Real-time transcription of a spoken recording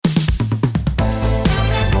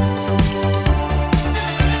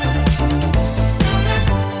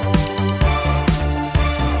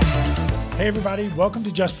everybody, welcome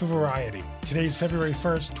to Just for Variety. Today is February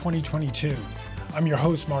 1st, 2022. I'm your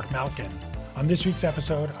host, Mark Malkin. On this week's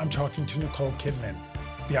episode, I'm talking to Nicole Kidman.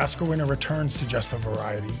 The Oscar winner returns to Just for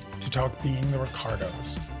Variety to talk Being the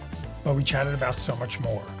Ricardos. But we chatted about so much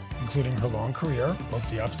more, including her long career,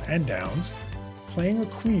 both the ups and downs, playing a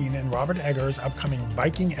queen in Robert Eggers' upcoming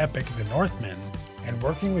Viking epic, The Northman, and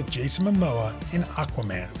working with Jason Momoa in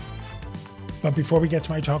Aquaman. But before we get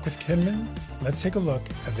to my talk with Kidman, let's take a look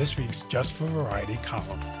at this week's Just for Variety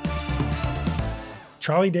column.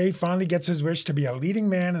 Charlie Day finally gets his wish to be a leading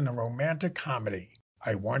man in a romantic comedy,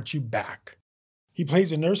 I Want You Back. He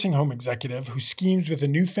plays a nursing home executive who schemes with a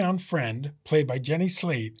newfound friend, played by Jenny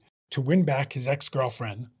Slate, to win back his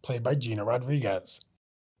ex-girlfriend, played by Gina Rodriguez.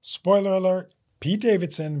 Spoiler alert, Pete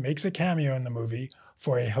Davidson makes a cameo in the movie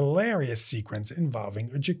for a hilarious sequence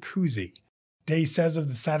involving a jacuzzi. Day says of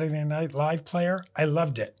the Saturday Night Live player, I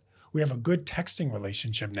loved it. We have a good texting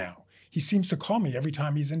relationship now. He seems to call me every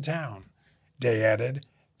time he's in town. Day added,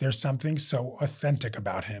 there's something so authentic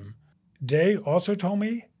about him. Day also told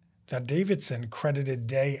me that Davidson credited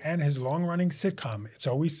Day and his long-running sitcom, It's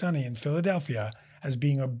Always Sunny in Philadelphia, as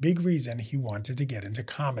being a big reason he wanted to get into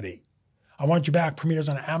comedy. I Want You Back premieres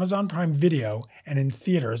on Amazon Prime Video and in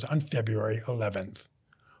theaters on February 11th.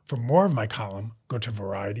 For more of my column, go to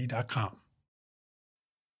Variety.com.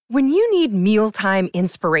 When you need mealtime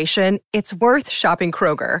inspiration, it's worth shopping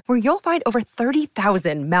Kroger, where you'll find over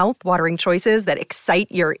 30,000 mouth-watering choices that excite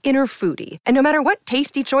your inner foodie. And no matter what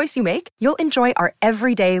tasty choice you make, you'll enjoy our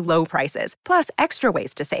everyday low prices, plus extra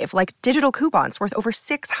ways to save, like digital coupons worth over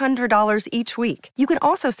 $600 each week. You can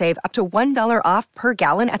also save up to $1 off per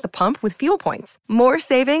gallon at the pump with fuel points. More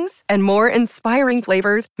savings and more inspiring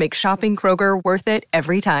flavors make shopping Kroger worth it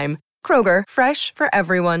every time. Kroger, fresh for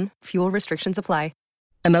everyone. Fuel restrictions apply.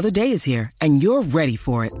 Another day is here, and you're ready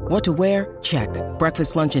for it. What to wear? Check.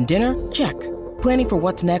 Breakfast, lunch, and dinner? Check. Planning for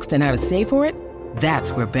what's next and how to save for it?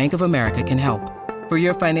 That's where Bank of America can help. For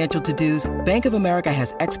your financial to-dos, Bank of America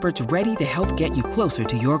has experts ready to help get you closer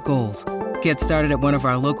to your goals. Get started at one of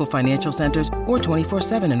our local financial centers or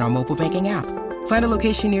 24/7 in our mobile banking app. Find a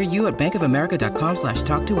location near you at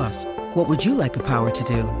bankofamerica.com/talktous. What would you like the power to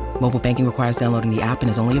do? Mobile banking requires downloading the app and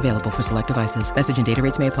is only available for select devices. Message and data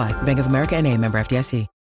rates may apply. Bank of America N.A., member FDIC.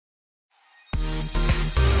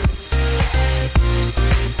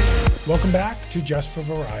 Welcome back to Just for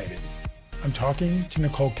Variety. I'm talking to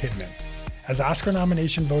Nicole Kidman. As Oscar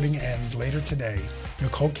nomination voting ends later today,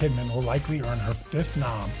 Nicole Kidman will likely earn her 5th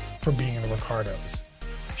nom for Being in the Ricardos.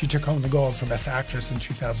 She took home the gold for Best Actress in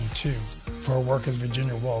 2002 for her work as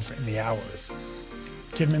Virginia Woolf in The Hours.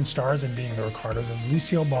 Kidman stars in Being the Ricardos as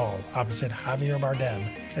Lucille Ball opposite Javier Bardem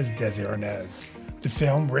as Desi Arnaz. The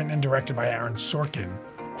film, written and directed by Aaron Sorkin,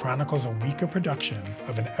 chronicles a week of production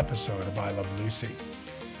of an episode of I Love Lucy.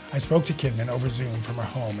 I spoke to Kidman over Zoom from her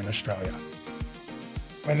home in Australia.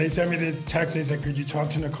 When they sent me the text, they said, could you talk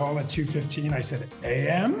to Nicole at 2:15? I said,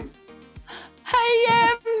 a.m.?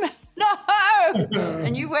 A.m.? No!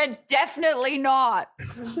 And you went, definitely not.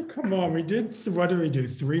 Come on, what did we do?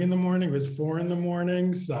 3 in the morning? It was 4 in the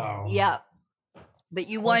morning, so. Yeah. But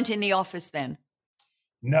you weren't in the office then?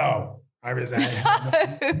 No, I was at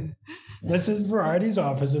This is Variety's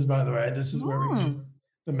offices, by the way. This is where we do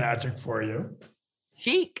the magic for you.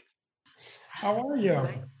 Chic. How are you?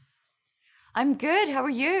 I'm good. How are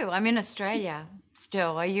you? I'm in Australia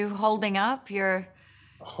still. Are you holding up? You're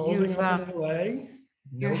holding up in LA.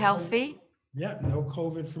 You're healthy? Yeah, no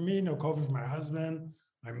COVID for me, no COVID for my husband.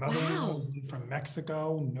 My mother-in-law is from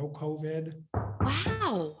Mexico, no COVID.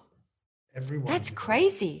 Wow. Everyone. That's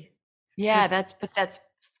crazy. Yeah, that's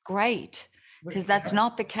great. Because that's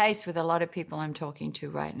not the case with a lot of people I'm talking to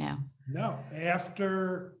right now. No,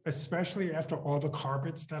 especially after all the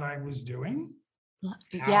carpets that I was doing.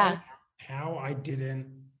 How I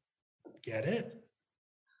didn't get it,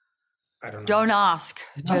 I don't know. Don't ask.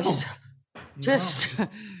 Just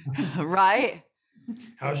right.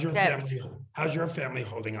 How's your family? How's your family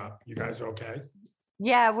holding up? You guys okay?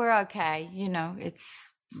 Yeah, we're okay. You know,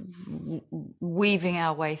 it's weaving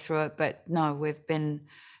our way through it, but no, we've been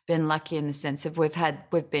lucky in the sense of we've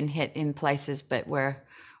been hit in places, but we're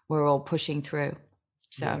all pushing through.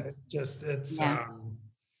 So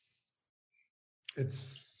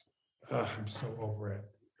I'm so over it.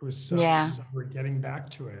 It was so we're getting back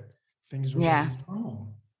to it. Things were going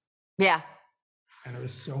normal. Yeah. And it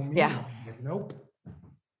was so mean. Yeah. Like, nope.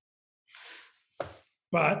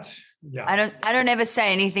 But I don't ever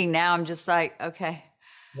say anything now. I'm just like, okay.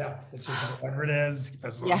 Yeah. It's just whatever it is,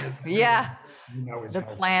 as long as you know it's the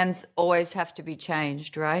healthy. Plans always have to be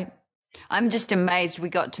changed, right? I'm just amazed we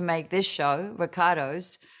got to make this show,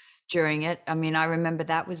 Ricardos, during it. I mean, I remember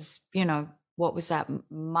that was, what was that,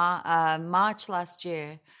 March last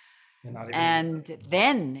year. And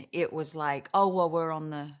then it was like, oh, well, we're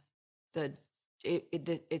on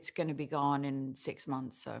it's going to be gone in 6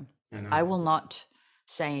 months. So I will not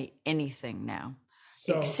say anything now,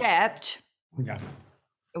 except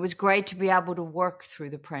it was great to be able to work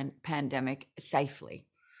through the pandemic safely.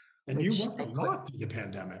 And you worked a lot through the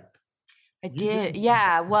pandemic. I did.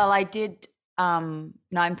 Yeah. Well, I did 9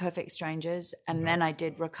 Perfect Strangers, and then I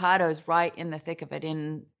did Ricardos right in the thick of it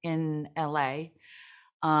in LA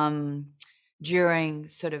during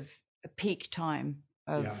sort of a peak time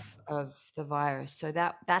of the virus. So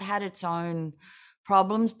that had its own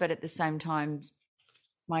problems, but at the same time,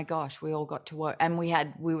 my gosh, we all got to work, and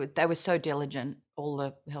they were so diligent, all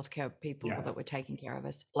the healthcare people that were taking care of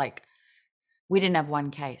us. Like, we didn't have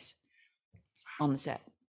one case on the set.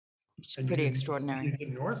 It's pretty extraordinary. You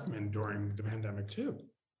did Northman during the pandemic too.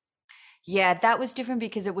 Yeah, that was different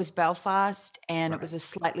because it was Belfast, and it was a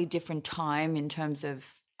slightly different time in terms of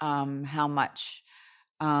how much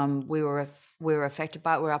we were affected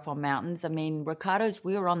by it. We were up on mountains. I mean, Ricardos,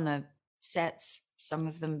 we were on the sets, some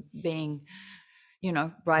of them being,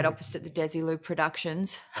 right opposite the Desilu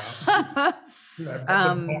Productions.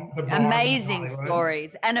 Amazing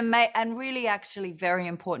stories, and really actually very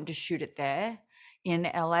important to shoot it there in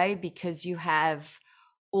LA, because you have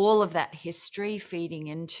all of that history feeding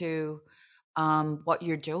into what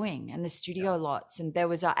you're doing, and the studio lots. And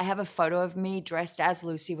I have a photo of me dressed as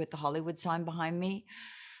Lucy with the Hollywood sign behind me.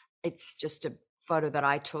 It's just a photo that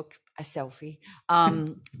I took, a selfie.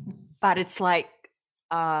 But it's like,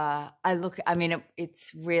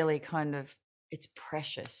 it's really kind of, it's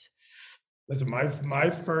precious. Listen,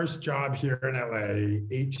 my first job here in LA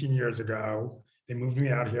 18 years ago, they moved me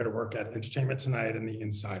out here to work at Entertainment Tonight and The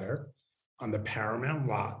Insider on the Paramount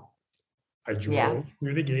lot. I drove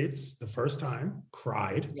through the gates the first time,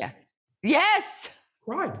 cried. Yeah. Yes.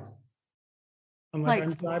 Cried.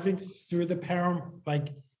 I'm driving through the Paramount,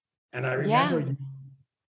 and I remember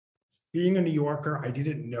being a New Yorker, I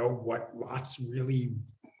didn't know what lots really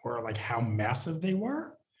were, like how massive they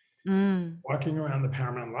were. Walking around the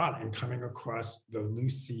Paramount lot and coming across the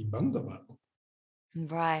Lucy bungalow.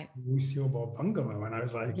 Right. Lucille Ball bungalow. And I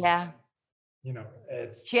was like,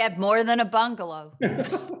 she had more than a bungalow.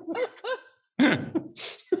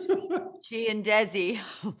 She and Desi.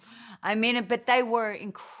 I mean, but they were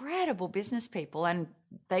incredible business people, and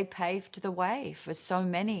they paved the way for so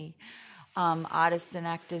many artists and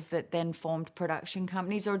actors that then formed production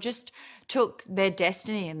companies or just took their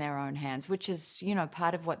destiny in their own hands, which is,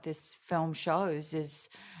 part of what this film shows is,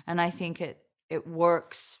 and I think it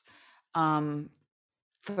works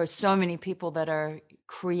for so many people that are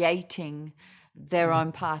creating their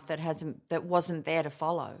own path that wasn't there to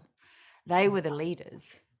follow. They were the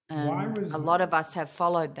leaders, and a lot of us have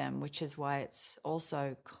followed them, which is why it's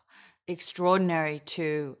also extraordinary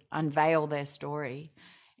to unveil their story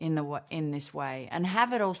in this way and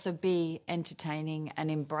have it also be entertaining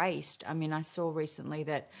and embraced. I mean, I saw recently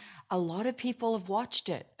that a lot of people have watched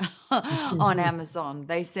it on Amazon.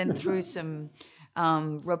 They sent through some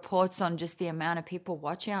reports on just the amount of people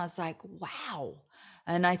watching. I was like, wow.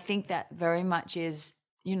 And I think that very much is,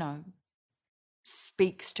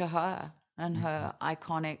 speaks to her and her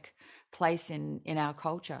iconic place in our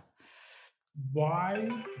culture. Why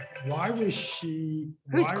was she?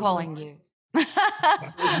 Who's calling you?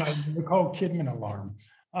 That was my Nicole Kidman alarm.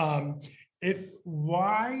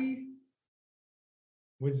 Why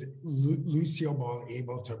was Lucille Ball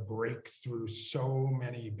able to break through so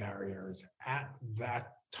many barriers at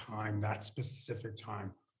that time, that specific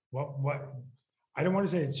time? What? I don't want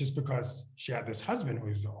to say it's just because she had this husband who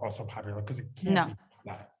was also popular, because it can't be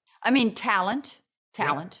that. I mean, talent,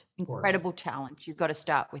 incredible talent. You've got to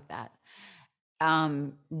start with that.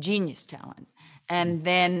 Genius talent. And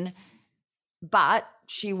then, but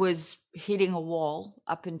she was hitting a wall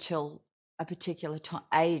up until a particular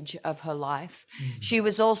age of her life. She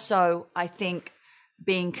was also, I think,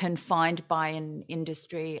 being confined by an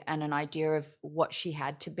industry and an idea of what she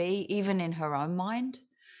had to be, even in her own mind.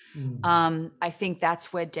 I think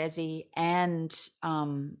that's where Desi and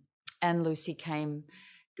Lucy came,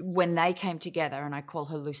 when they came together, and I call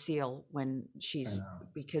her Lucille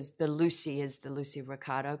because the Lucy is the Lucy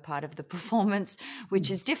Ricardo part of the performance,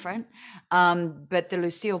 which is different. But the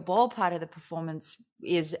Lucille Ball part of the performance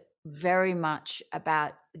is very much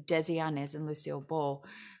about Desi Arnaz and Lucille Ball,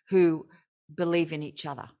 who believe in each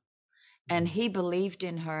other. And he believed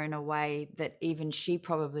in her in a way that even she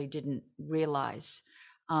probably didn't realize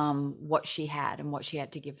what she had and what she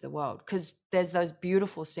had to give the world. Because there's those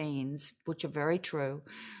beautiful scenes, which are very true,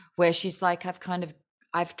 where she's like,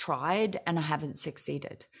 I've tried and I haven't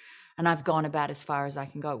succeeded. And I've gone about as far as I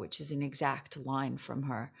can go, which is an exact line from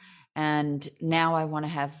her. And now I want to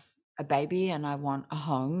have a baby and I want a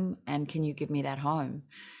home. And can you give me that home?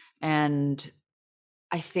 And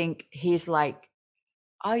I think he's like,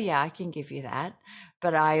 oh yeah, I can give you that.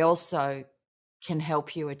 But I also can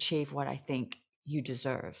help you achieve what I think you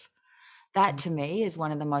deserve. That to me is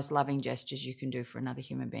one of the most loving gestures you can do for another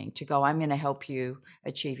human being, to go, I'm going to help you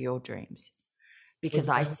achieve your dreams. Because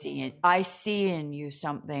I see in you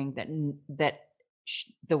something that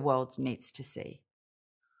the world needs to see.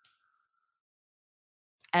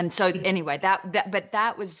 And so anyway,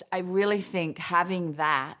 that was, I really think having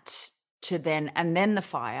that to then, and then the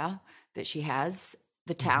fire that she has,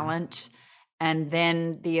 the talent, and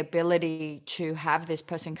then the ability to have this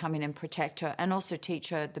person come in and protect her and also teach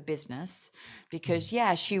her the business, because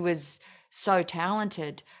yeah, she was so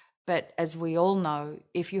talented. But as we all know,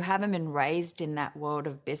 if you haven't been raised in that world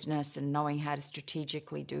of business and knowing how to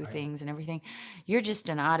strategically do things and everything, you're just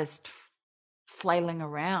an artist flailing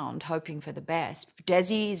around hoping for the best.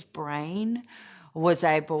 Desi's brain was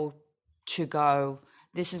able to go,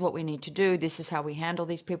 this is what we need to do, this is how we handle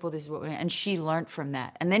these people, this is what and she learned from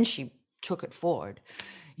that. And then she took it forward,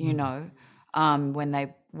 you know, when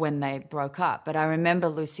they broke up. But I remember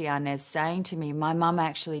Lucy Arnaz saying to me, my mum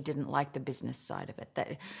actually didn't like the business side of it,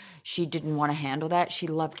 that she didn't want to handle that. She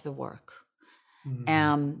loved the work.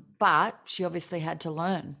 But she obviously had to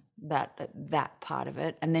learn that part of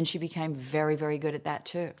it. And then she became very, very good at that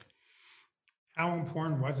too. How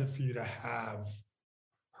important was it for you to have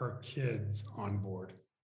her kids on board?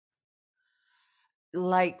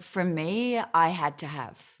 Like for me, I had to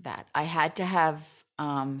have that. I had to have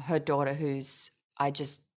her daughter, who's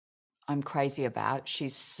I'm crazy about.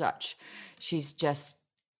 She's just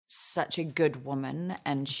such a good woman,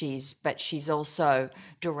 and she's also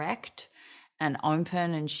direct and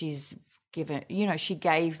open, and she's given, she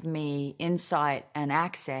gave me insight and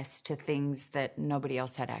access to things that nobody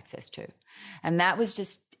else had access to. And that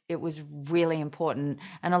was it was really important.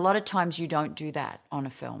 And a lot of times you don't do that on a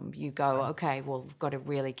film. You go, okay, well, we've got to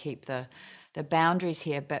really keep the boundaries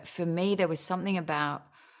here. But for me, there was something about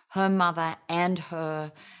her mother and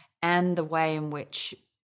her, and the way in which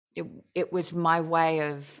it was my way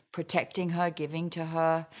of protecting her, giving to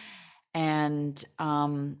her, and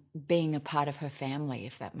being a part of her family,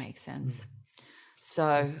 if that makes sense.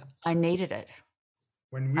 So I needed it.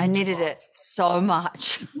 I needed it so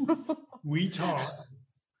much. We talked.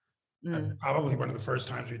 Probably one of the first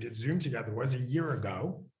times we did Zoom together was a year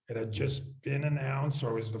ago. It had just been announced, or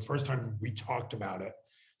it was the first time we talked about it,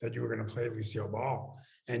 that you were going to play Lucille Ball.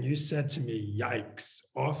 And you said to me, yikes,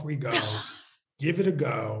 off we go, give it a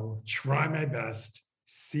go, try my best,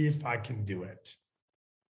 see if I can do it.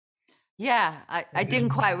 Yeah, I didn't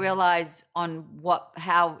quite realize on what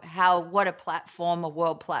a platform, a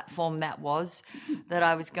world platform that was, that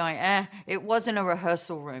I was going, it wasn't a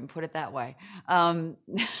rehearsal room, put it that way,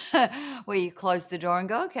 where you close the door and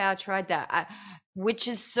go, okay, I tried that, which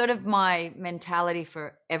is sort of my mentality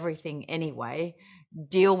for everything anyway.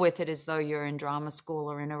 Deal with it as though you're in drama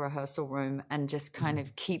school or in a rehearsal room, and just kind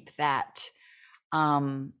of keep that.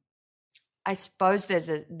 I suppose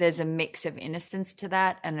there's a mix of innocence to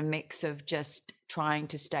that, and a mix of just trying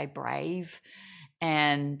to stay brave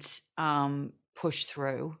and push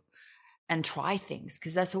through and try things,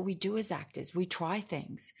 because that's what we do as actors. We try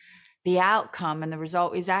things. The outcome and the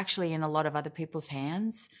result is actually in a lot of other people's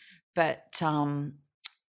hands, but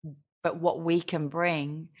what we can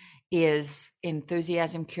bring is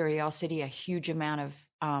enthusiasm, curiosity, a huge amount of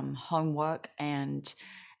homework, and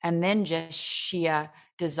then just sheer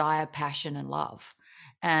desire, passion, and love.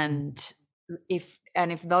 And if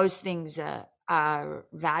those things are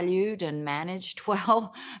valued and managed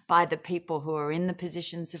well by the people who are in the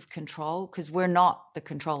positions of control, because we're not the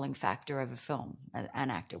controlling factor of a film,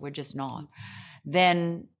 an actor, we're just not,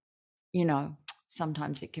 then,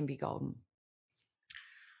 sometimes it can be golden.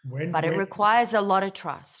 But it requires a lot of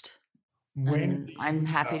trust. And I'm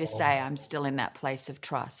happy to say I'm still in that place of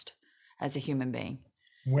trust as a human being.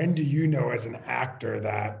 When do you know as an actor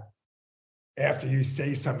that after you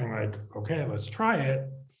say something like, okay, let's try it.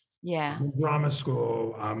 Yeah. I'm in drama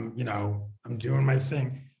school, I'm doing my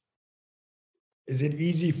thing. Is it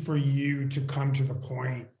easy for you to come to the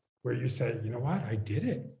point where you say, you know what, I did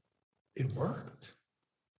it. It worked.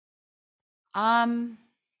 I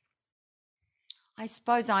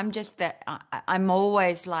suppose I'm just that I'm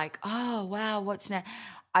always like, oh, wow, what's next?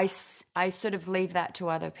 I sort of leave that to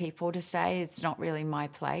other people to say. It's not really my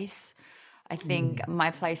place. I think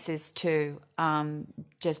my place is to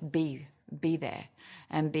just be there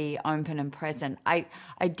and be open and present. I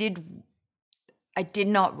did I did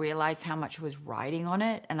not realize how much was riding on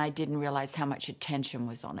it, and I didn't realize how much attention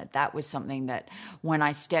was on it. That was something that when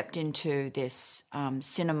I stepped into this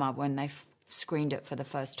cinema, when they screened it for the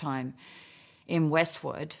first time in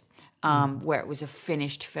Westwood, where it was a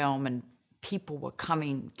finished film and people were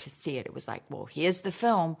coming to see it, it was like, well, here's the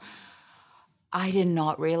film. I did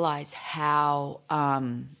not realize how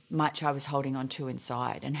much I was holding on to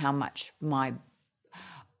inside, and how much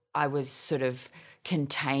I was sort of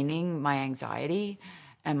containing my anxiety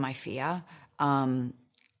and my fear. And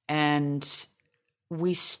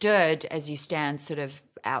we stood, as you stand, sort of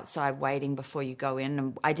outside waiting before you go in.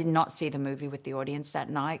 And I did not see the movie with the audience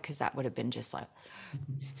that night, because that would have been just like,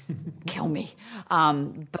 kill me.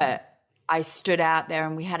 But I stood out there,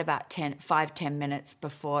 and we had about 5-10 minutes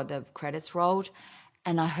before the credits rolled,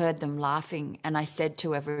 and I heard them laughing. And I said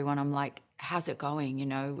to everyone, I'm like, how's it going? You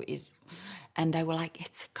know, and they were like,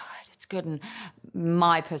 it's good. And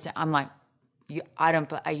my person, I'm like,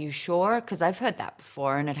 are you sure? Because I've heard that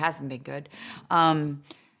before and it hasn't been good. And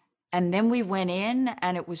then we went in,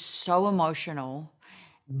 and it was so emotional.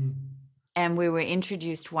 And we were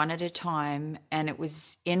introduced one at a time, and it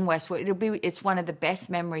was in Westwood. It's one of the best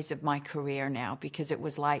memories of my career now, because it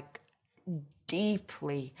was like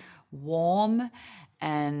deeply warm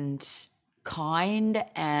and kind,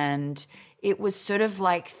 and it was sort of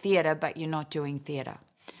like theater, but you're not doing theater.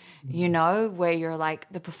 You know, where you're like,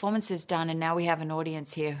 the performance is done, and now we have an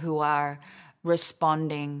audience here who are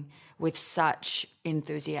responding with such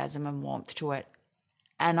enthusiasm and warmth to it.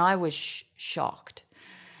 And I was shocked.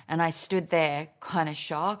 And I stood there kind of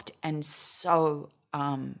shocked and so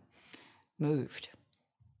moved.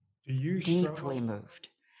 Deeply moved.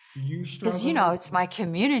 Do you struggle? Because, you know, it's my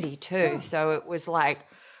community too. Yeah. So it was like,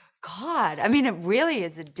 God, I mean, it really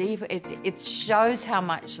is it shows how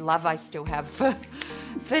much love I still have for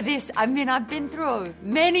this. I mean, I've been through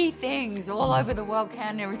many things all over the world,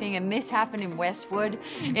 and everything, and this happened in Westwood,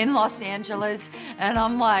 in Los Angeles, and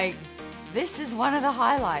I'm like, this is one of the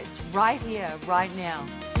highlights right here, right now.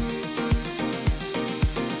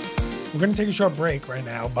 We're going to take a short break right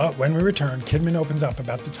now, but when we return, Kidman opens up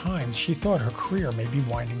about the times she thought her career may be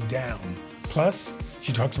winding down. Plus,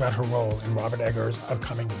 she talks about her role in Robert Eggers'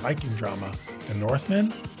 upcoming Viking drama, The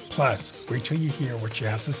Northman. Plus, wait till you hear what she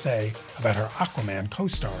has to say about her Aquaman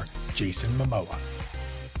co-star, Jason Momoa.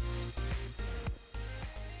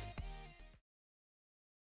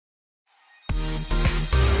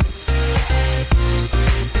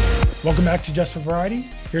 Welcome back to Just for Variety.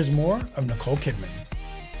 Here's more of Nicole Kidman.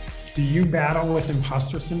 Do you battle with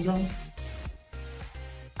imposter syndrome?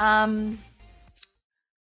 I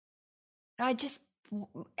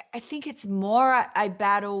think it's more I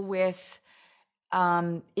battle with,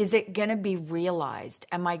 is it going to be realized?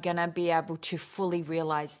 Am I going to be able to fully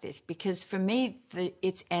realize this? Because for me,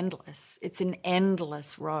 it's endless. It's an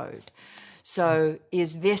endless road. So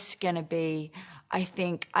is this going to be, I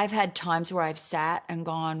think I've had times where I've sat and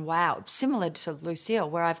gone, wow, similar to Lucille,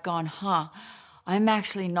 where I've gone, I'm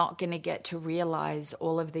actually not going to get to realize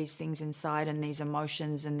all of these things inside, and these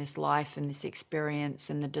emotions and this life and this experience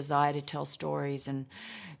and the desire to tell stories and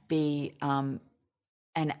be an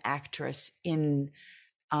actress in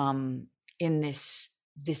this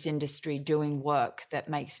industry, doing work that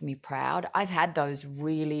makes me proud. I've had those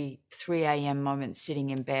really 3 a.m. moments sitting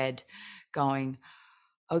in bed going,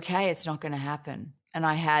 okay, it's not going to happen. And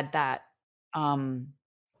I had that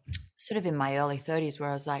sort of in my early 30s where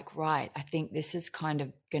I was like, right, I think this is kind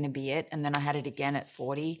of going to be it. And then I had it again at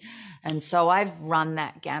 40. And so I've run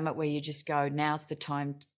that gamut where you just go, now's the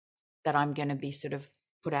time that I'm going to be sort of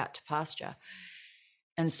put out to pasture.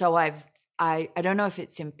 And so I don't know if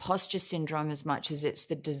it's imposter syndrome as much as it's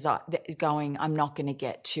the desire going, I'm not going to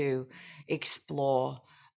get to explore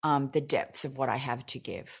the depths of what I have to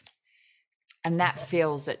give. And that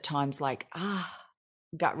feels at times like,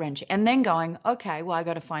 gut wrenching. And then going, okay, well, I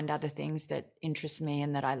got to find other things that interest me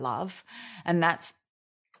and that I love. And that's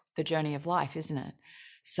the journey of life, isn't it?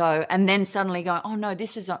 So, and then suddenly going, oh no,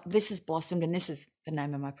 this is blossomed, and this is the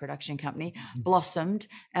name of my production company, blossomed,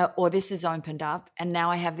 or this has opened up, and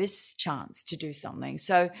now I have this chance to do something.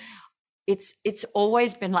 So it's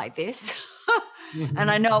always been like this.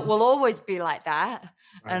 And I know it will always be like that.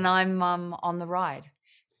 Right. And I'm on the ride.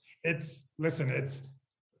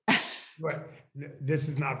 This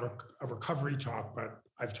is not a recovery talk, but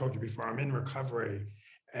I've told you before, I'm in recovery.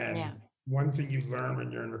 And one thing you learn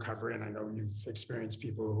when you're in recovery, and I know you've experienced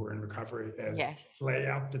people who are in recovery, is play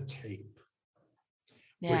out the tape,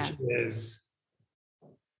 which is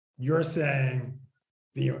you're saying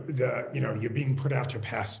you're being put out to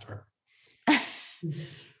pasture,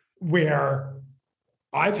 where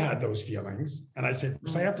I've had those feelings, and I say,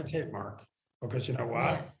 play out the tape, Mark. because you know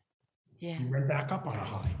what? Yeah. You went back up on a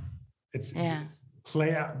high. It's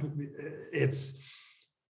play out. It's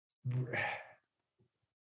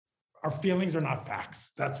our feelings are not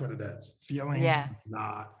facts. That's what it is. Feelings are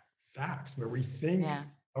not facts. Where we think,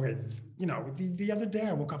 okay, you know, the other day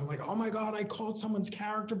I woke up and like, oh my God, I called someone's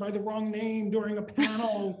character by the wrong name during a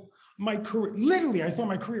panel. My career, literally, I thought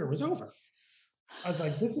my career was over. I was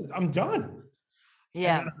like, I'm done.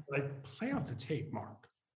 Yeah. And then I was like, play off the tape, Mark.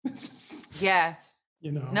 Yeah.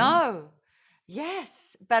 You know? No.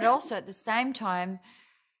 Yes. But also at the same time,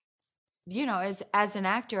 you know, as an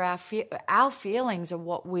actor, our feelings are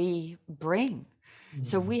what we bring. Mm-hmm.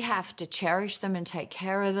 So we have to cherish them and take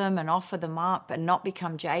care of them and offer them up and not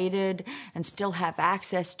become jaded and still have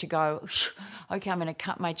access to go, okay, I'm going to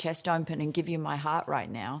cut my chest open and give you my heart right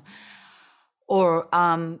now. Or,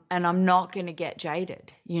 and I'm not going to get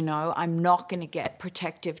jaded, you know, I'm not going to get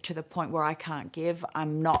protective to the point where I can't give.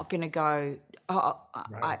 I'm not going to go,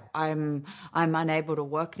 I'm unable to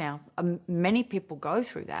work now. Many people go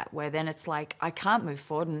through that where then it's like, I can't move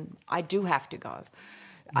forward and I do have to go.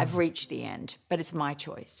 I've reached the end, but it's my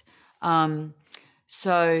choice.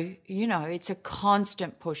 So, you know, it's a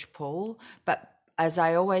constant push-pull, but as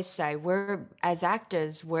I always say, as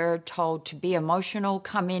actors, we're told to be emotional,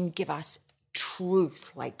 come in, give us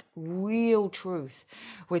truth, like real truth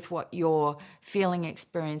with what you're feeling,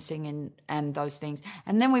 experiencing and those things.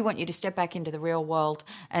 And then we want you to step back into the real world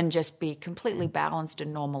and just be completely balanced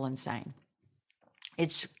and normal and sane.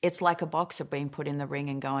 It's like a boxer being put in the ring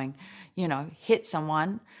and going, you know, hit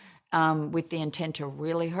someone with the intent to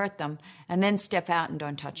really hurt them and then step out and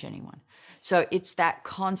don't touch anyone. So it's that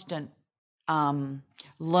constant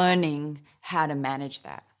learning how to manage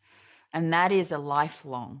that. And that is a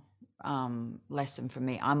lifelong lesson for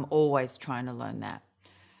me. I'm always trying to learn that.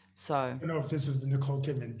 So I don't know if this was the Nicole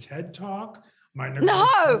Kidman TED Talk. I don't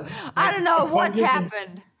know what's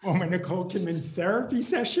happened. Or my Nicole Kidman therapy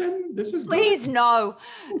session. This was Please good. No,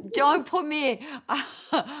 don't put me.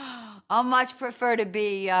 I much prefer to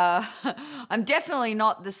be. I'm definitely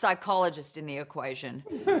not the psychologist in the equation.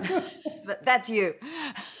 That's you.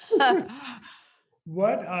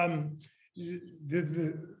 What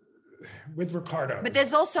with Ricardo. But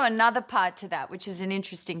there's also another part to that, which is an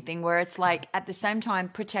interesting thing where it's like at the same time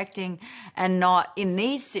protecting and not in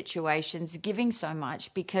these situations giving so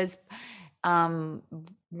much because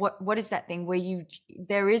what is that thing where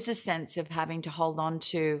there is a sense of having to hold on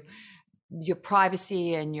to your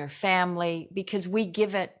privacy and your family because we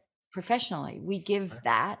give it professionally. We give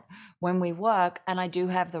that when we work, and I do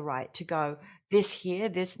have the right to go, this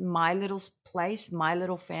my little place, my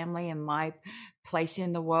little family and my place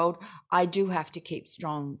in the world, I do have to keep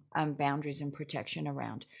strong boundaries and protection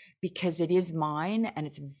around because it is mine and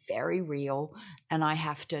it's very real and I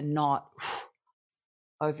have to not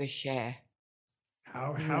overshare.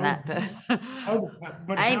 Ain't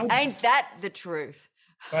that the truth?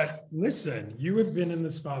 But listen, you have been in the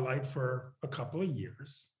spotlight for a couple of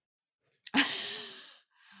years.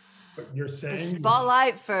 But you're saying the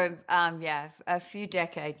spotlight for a few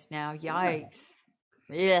decades now. Yikes.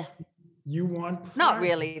 Yeah. You want not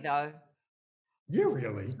really though. Yeah,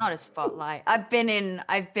 really. Not a spotlight. I've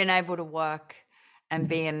been able to work and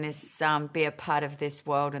be in this be a part of this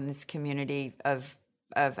world and this community of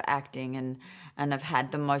acting and I've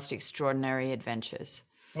had the most extraordinary adventures.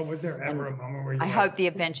 But was there ever a moment where I hope the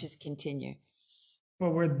adventures continue.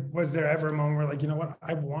 But was there ever a moment where like, you know what,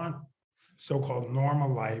 I want so-called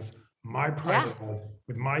normal life, my private life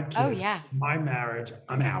with my kids, my marriage,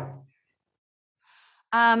 I'm out.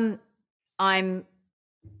 I'm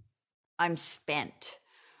spent.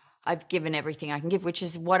 I've given everything I can give, which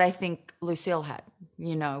is what I think Lucille had,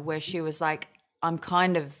 you know, where she was like, I'm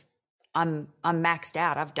maxed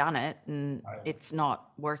out. I've done it and it's not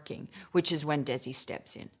working, which is when Desi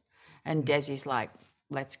steps in and Desi's like,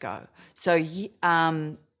 let's go. So,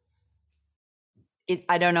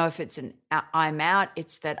 I don't know if it's I'm out.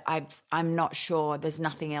 It's that I'm not sure. There's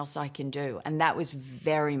nothing else I can do. And that was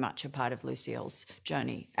very much a part of Lucille's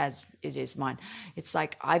journey as it is mine. It's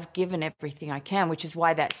like I've given everything I can, which is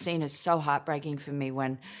why that scene is so heartbreaking for me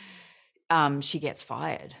when she gets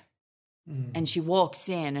fired. And she walks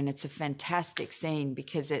in and it's a fantastic scene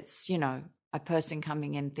because it's, you know, a person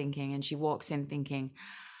coming in thinking, and she walks in thinking,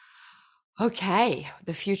 okay,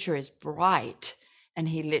 the future is bright. And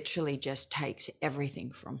he literally just takes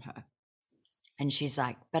everything from her. And she's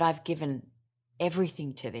like, but I've given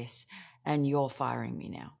everything to this and you're firing me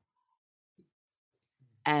now.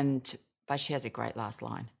 But she has a great last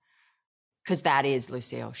line because that is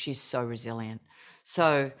Lucille. She's so resilient.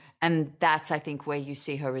 So, and that's, I think, where you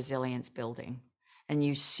see her resilience building. and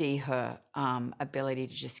you see her ability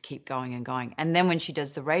to just keep going and going. And then when she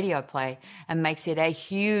does the radio play and makes it a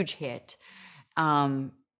huge hit,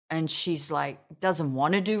 and she's like, doesn't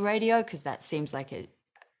want to do radio because that seems like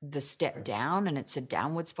the step down and it's a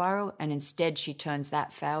downward spiral. And instead she turns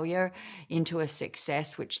that failure into a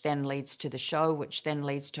success, which then leads to the show, which then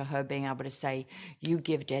leads to her being able to say, you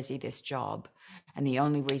give Desi this job. And the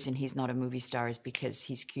only reason he's not a movie star is because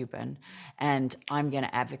he's Cuban. And I'm going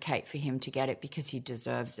to advocate for him to get it because he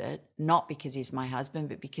deserves it. Not because he's my husband,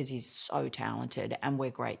 but because he's so talented and we're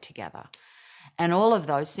great together. And all of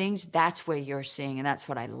those things, that's where you're seeing, and that's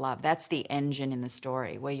what I love. That's the engine in the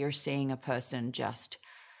story, where you're seeing a person just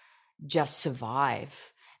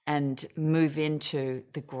survive and move into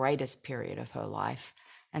the greatest period of her life.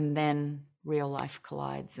 And then real life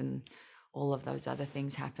collides and all of those other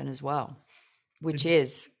things happen as well, which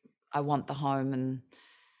is, I want the home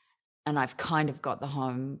and I've kind of got the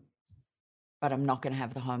home, but I'm not going to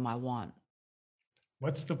have the home I want.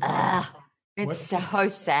 What's the problem? It's so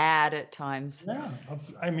sad at times. Yeah.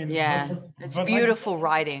 I mean, it's beautiful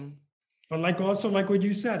writing. But also what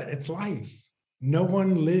you said, it's life. No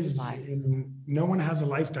one no one has a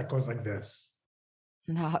life that goes like this.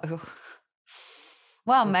 No.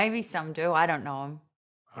 Well, maybe some do. I don't know them.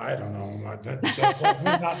 I don't know.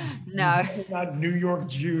 We're not, no. We're not New York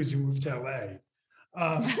Jews who moved to LA.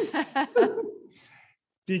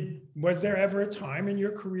 Was there ever a time in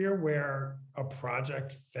your career where a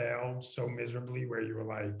project failed so miserably where you were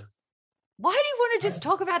like, why do you want to just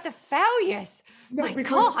talk about the failures? No, My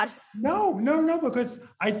God. No, because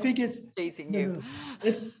I think it's teasing you.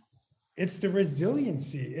 It's the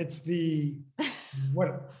resiliency. It's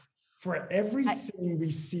for everything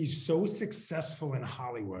we see so successful in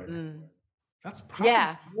Hollywood. That's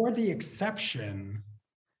probably more the exception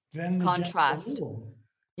than the contrast. Rule.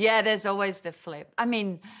 Yeah, there's always the flip. I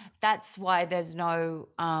mean, that's why there's no,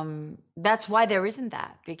 that's why there isn't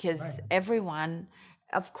that, because everyone,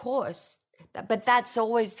 of course, but that's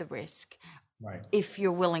always the risk. Right. If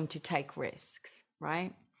you're willing to take risks,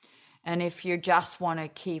 right? And if you just want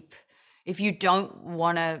to if you don't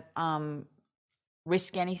want to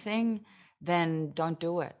risk anything, then don't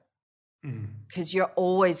do it. Because you're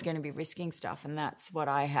always going to be risking stuff. And that's what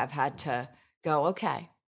I have had to go, okay,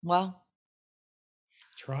 well.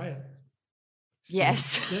 Try it.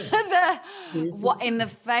 Yes. In the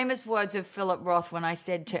famous words of Philip Roth, when I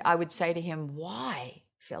would say to him, why,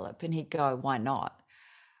 Philip? And he'd go, why not?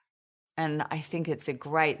 And I think it's a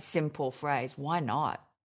great, simple phrase. Why not?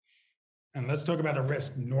 And let's talk about a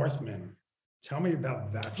risk. Northman. Tell me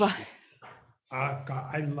about that. God,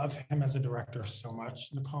 I love him as a director so much,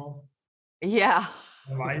 Nicole. Yeah.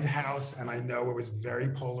 Lighthouse, and I know it was very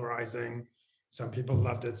polarizing. Some people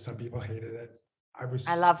loved it. Some people hated it.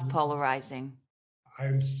 I love polarizing. I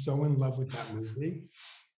am so in love with that movie.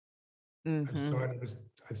 Mm-hmm. I saw it.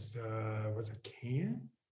 Was it Cannes?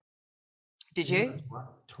 Did you?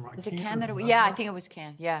 Was it Cannes? I think it was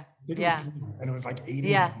Cannes. Yeah. It was Cannes, and it was like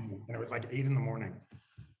 8 in the morning.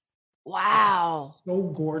 Wow.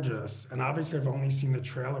 So gorgeous. And obviously I've only seen the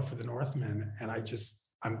trailer for The Northman, and I just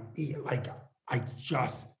can't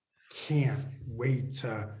wait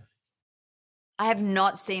to. I have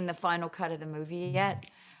not seen the final cut of the movie yet.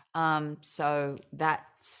 So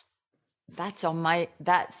that's on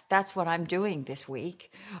that's what I'm doing this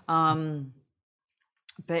week.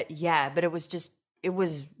 But it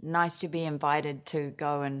was nice to be invited to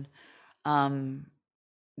go and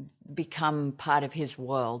become part of his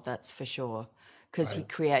world, that's for sure. Because he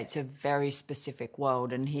creates a very specific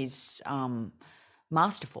world, and he's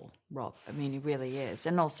masterful, Rob. I mean, he really is.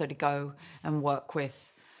 And also to go and work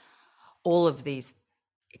with all of these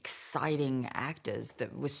exciting actors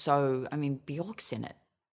that was Bjork's in it.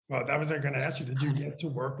 Well, that was I going to ask you. Did you get to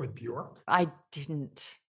work with Bjork? I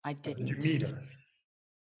didn't. Did you meet her?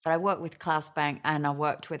 But I worked with Klaus Bank, and I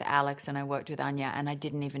worked with Alex, and I worked with Anya, and I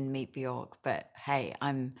didn't even meet Bjork. But hey,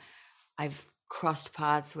 I've crossed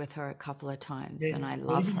paths with her a couple of times, and I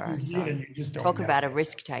love her. So talk about a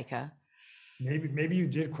risk taker. Maybe you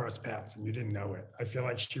did cross paths and you didn't know it. I feel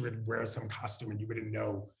like she would wear some costume and you wouldn't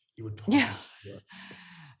know. You would talk.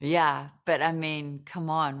 Yeah, but I mean, come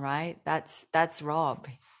on, right? That's Rob.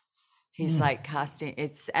 He's like casting.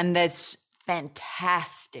 And there's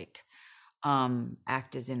fantastic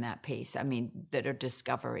actors in that piece. I mean, that are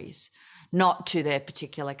discoveries, not to their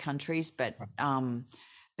particular countries, but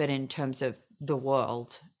in terms of the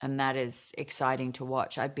world, and that is exciting to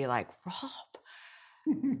watch. I'd be like, Rob,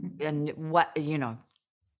 and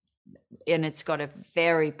and it's got a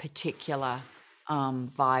very particular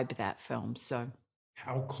vibe, that film. So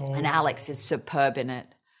how cold? And Alex is superb in it.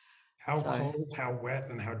 How cold, how wet,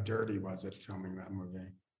 and how dirty was it filming that movie?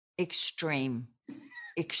 Extremely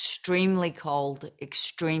cold,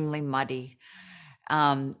 extremely muddy,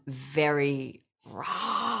 very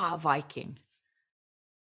raw Viking.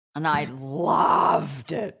 And I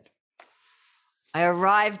loved it. I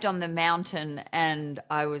arrived on the mountain and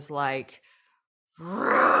I was like,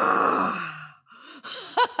 rah.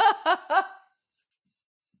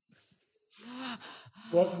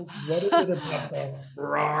 What is it about the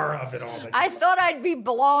roar of it all? I thought I'd be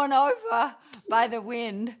blown over by the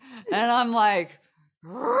wind, and I'm like,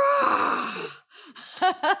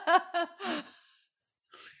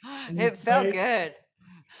 it felt good.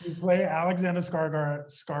 You play Alexander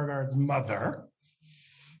Skarsgård's mother.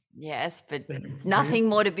 Yes, but nothing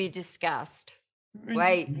more to be discussed.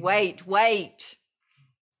 Wait.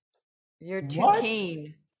 You're too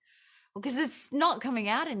keen. Well, because it's not coming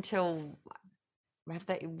out until...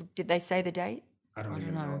 Did they say the date? I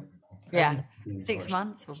don't know. Yeah, 6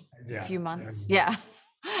 months or a few months. Yeah,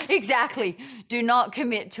 exactly. Do not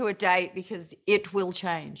commit to a date because it will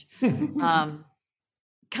change.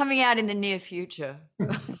 Coming out in the near future.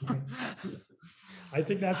 I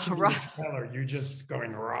think that should be the trailer. You just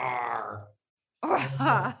going rawr.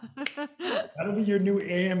 That'll be your new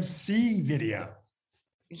AMC video.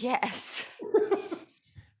 Yes.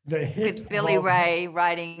 The hit with Billy Ray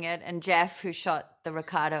writing it, and Jeff, who shot the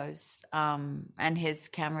Ricardos, and his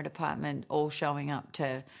camera department, all showing up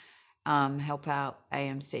to help out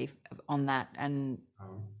AMC on that. And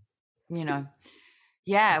you know,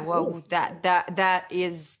 yeah, well, that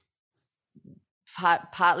is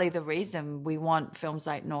partly the reason we want films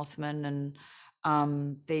like Northman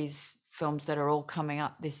and these films that are all coming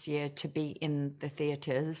up this year to be in the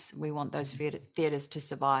theaters. We want those theaters to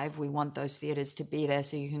survive. We want those theaters to be there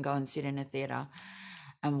so you can go and sit in a theater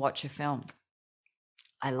and watch a film.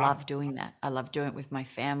 I love doing that. I love doing it with my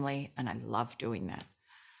family, and I love doing that.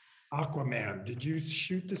 Aquaman, did you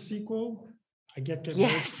shoot the sequel? I get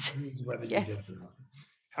yes. Whether you did or not.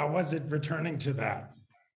 How was it returning to that?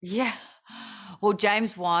 Yeah. Well,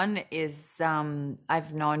 James Wan is,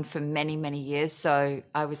 I've known for many, many years. So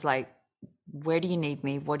I was like, where do you need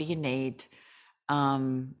me? What do you need?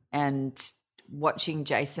 And watching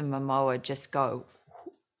Jason Momoa just go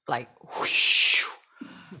like, whoosh,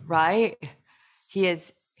 right? He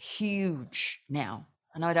is huge now.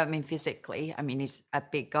 And I don't mean physically. I mean, he's a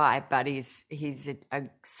big guy, but he's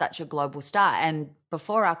such a global star. And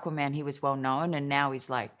before Aquaman, he was well known. And now he's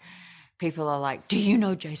like, people are like, do you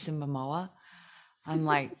know Jason Momoa? I'm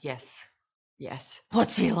like, yes.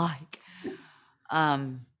 What's he like?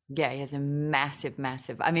 Yeah, he has a massive.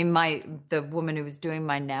 I mean, the woman who was doing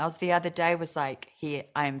my nails the other day was like,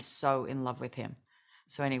 I am so in love with him.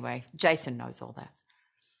 So anyway, Jason knows all that.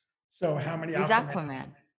 So how many Aquaman?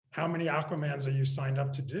 How many Aquamans are you signed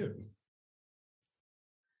up to do?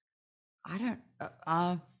 I don't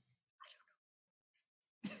know.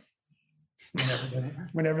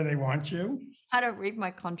 Whenever they want you? I don't read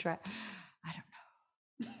my contract. I don't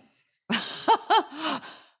know.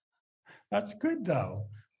 That's good though.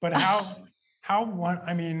 But I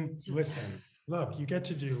mean, listen, look, you get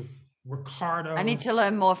to do Ricardo. I need to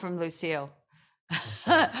learn more from Lucille.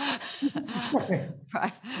 Right.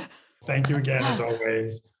 Thank you again, as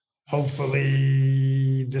always.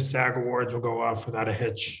 Hopefully the SAG Awards will go off without a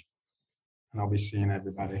hitch. And I'll be seeing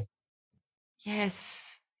everybody.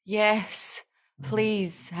 Yes.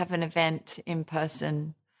 Please have an event in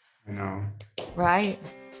person. I know. Right?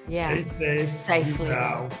 Yeah. Stay safe. Safely.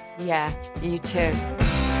 Yeah, you too.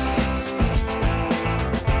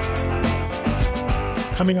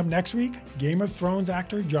 Coming up next week, Game of Thrones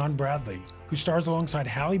actor John Bradley, who stars alongside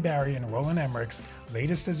Halle Berry in Roland Emmerich's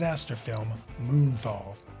latest disaster film,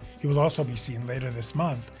 Moonfall. He will also be seen later this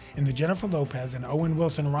month in the Jennifer Lopez and Owen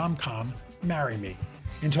Wilson rom-com, Marry Me.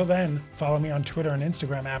 Until then, follow me on Twitter and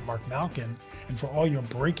Instagram @MarkMalkin. And for all your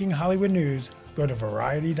breaking Hollywood news, go to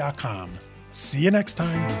Variety.com. See you next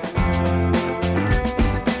time.